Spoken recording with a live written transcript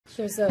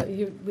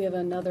We have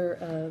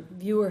another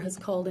viewer has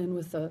called in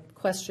with a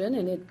question,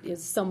 and it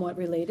is somewhat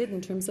related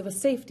in terms of a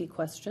safety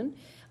question.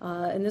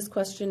 And this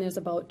question is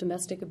about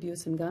domestic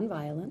abuse and gun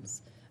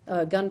violence,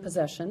 gun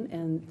possession,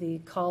 and the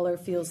caller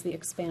feels the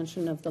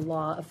expansion of the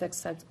law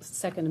affects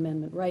Second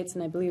Amendment rights.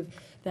 And I believe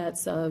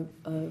that's a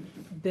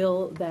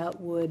bill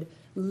that would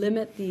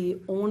limit the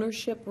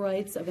ownership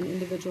rights of an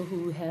individual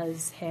who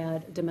has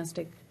had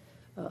domestic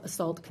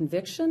assault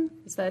conviction.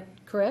 Is that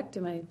correct?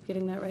 Am I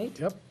getting that right?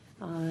 Yep.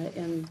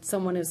 And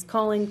someone is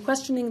calling,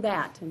 questioning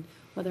that and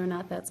whether or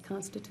not that's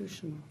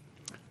constitutional.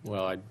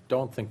 Well, I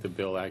don't think the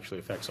bill actually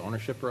affects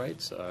ownership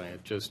rights.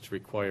 It just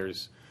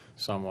requires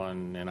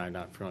someone, and I'm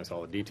not familiar with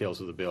all the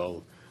details of the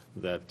bill,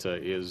 that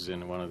is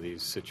in one of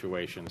these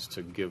situations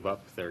to give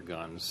up their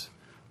guns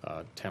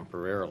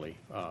temporarily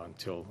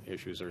until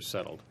issues are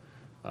settled.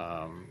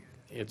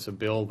 It's a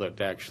bill that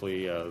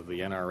actually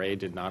the NRA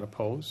did not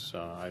oppose.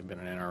 I've been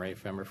an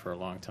NRA member for a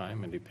long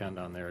time and depend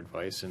on their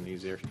advice in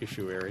these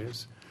issue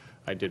areas.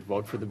 I did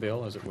vote for the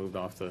bill as it moved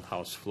off the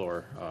House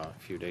floor a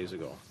few days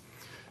ago.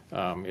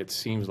 It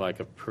seems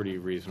like a pretty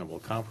reasonable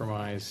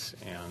compromise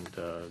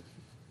and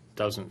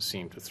doesn't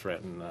seem to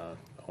threaten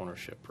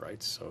ownership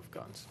rights of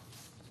guns.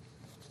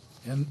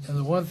 And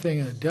the one thing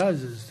it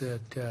does is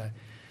that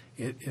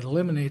it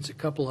eliminates a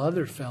couple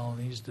other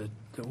felonies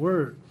that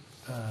were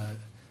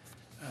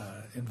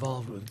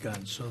involved with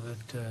guns, so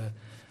that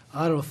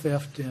auto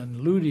theft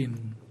and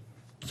looting,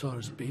 so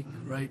to speak,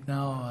 right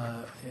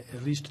now,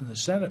 at least in the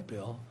Senate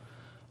bill,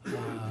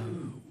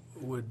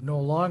 would no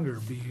longer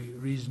be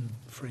reason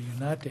for you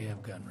not to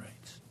have gun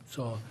rights.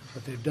 So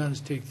what they've done is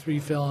take 3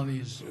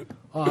 felonies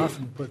off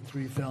and put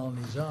 3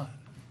 felonies on,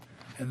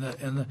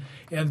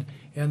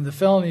 and the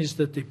felonies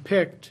that they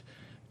picked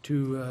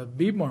to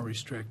be more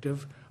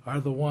restrictive are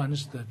the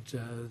ones that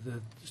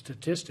the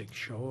statistics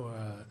show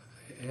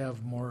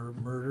have more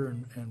murder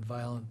and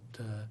violent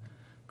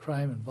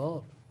crime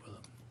involved with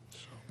them.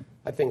 So.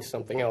 I think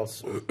something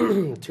else,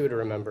 too, to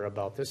remember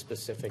about this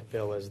specific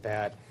bill is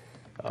that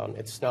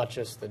it's not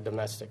just the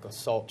domestic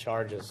assault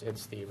charges,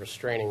 it's the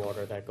restraining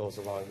order that goes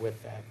along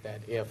with that, that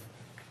if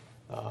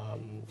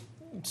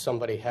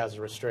somebody has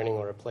a restraining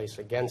order placed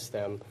against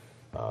them,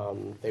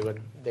 they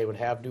would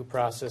have due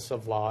process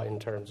of law in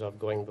terms of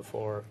going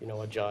before,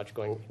 a judge,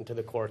 going into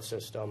the court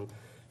system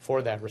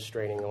for that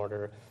restraining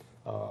order.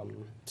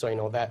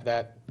 So,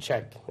 that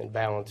check and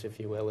balance, if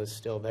you will, is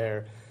still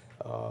there.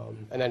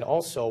 And then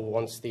also,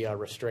 once the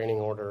restraining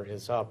order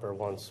is up, or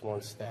once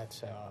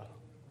that's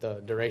the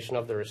duration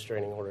of the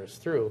restraining order is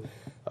through,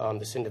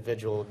 this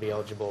individual would be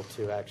eligible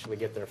to actually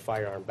get their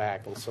firearm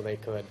back, and so they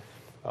could,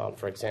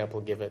 for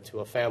example, give it to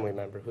a family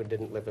member who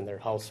didn't live in their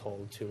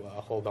household to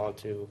hold on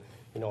to,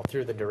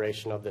 through the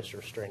duration of this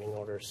restraining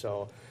order.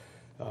 So,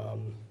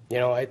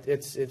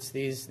 it's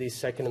these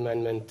Second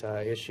Amendment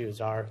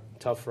issues are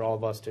tough for all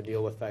of us to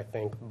deal with, I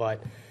think.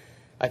 But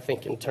I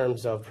think in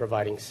terms of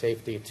providing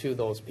safety to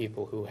those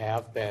people who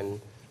have been,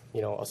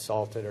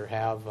 assaulted or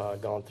have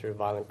gone through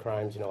violent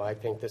crimes, I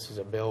think this is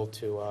a bill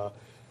to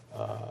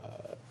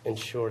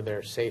ensure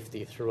their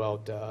safety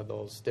throughout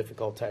those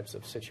difficult types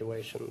of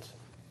situations.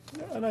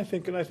 And I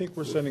think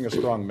we're sending a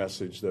strong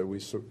message that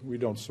we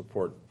don't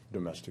support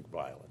domestic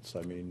violence.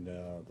 I mean,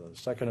 the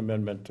Second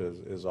Amendment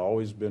has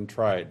always been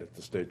tried at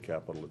the state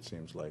capitol, it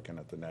seems like, and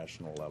at the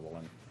national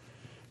level.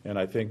 And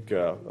I think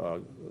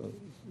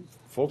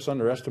folks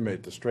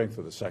underestimate the strength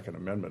of the Second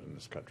Amendment in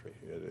this country.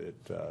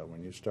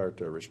 When you start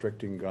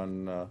restricting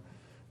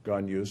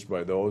gun use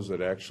by those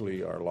that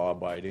actually are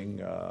law-abiding,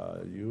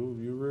 you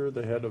rear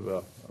the head of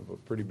a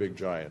pretty big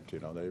giant.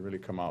 They really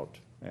come out.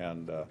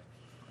 And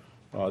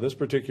this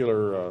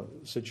particular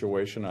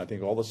situation, I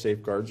think all the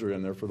safeguards are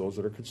in there for those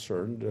that are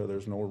concerned.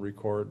 There's no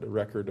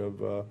record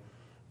of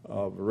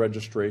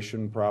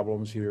registration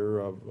problems here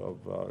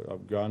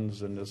of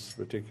guns in this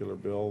particular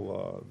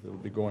bill. It'll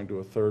be going to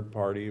a third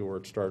party, where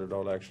it started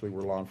out actually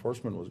where law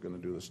enforcement was going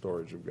to do the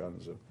storage of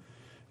guns.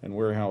 And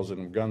warehousing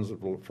of guns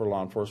for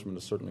law enforcement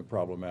is certainly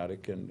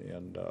problematic,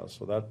 and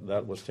so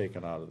that was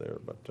taken out of there.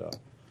 But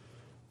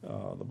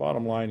the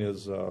bottom line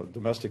is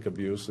domestic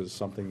abuse is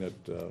something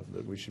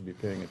that we should be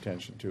paying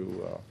attention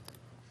to.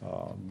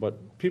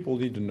 But people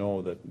need to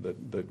know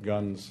that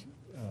guns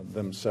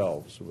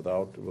themselves,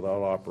 without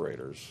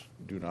operators,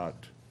 do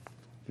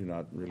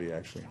not really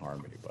actually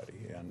harm anybody.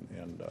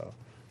 And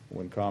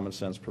when common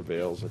sense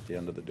prevails at the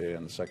end of the day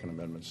on the Second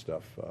Amendment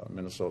stuff,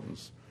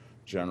 Minnesotans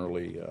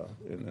generally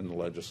in the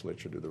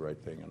legislature do the right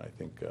thing. And I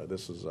think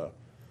this is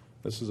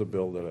a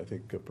bill that I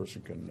think a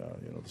person can,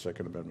 the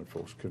Second Amendment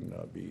folks can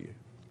be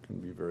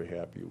very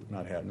happy,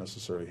 not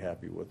necessarily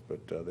happy with,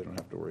 but they don't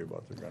have to worry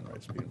about their gun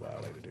rights being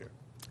violated here.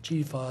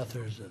 Chief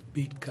author is a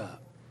beat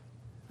cop.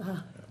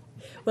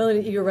 Well,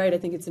 you're right. I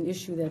think it's an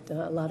issue that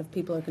a lot of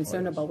people are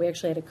concerned about. We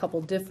actually had a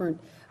couple different,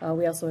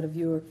 we also had a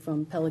viewer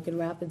from Pelican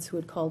Rapids who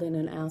had called in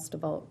and asked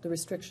about the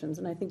restrictions,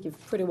 and I think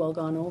you've pretty well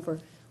gone over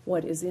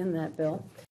what is in that bill.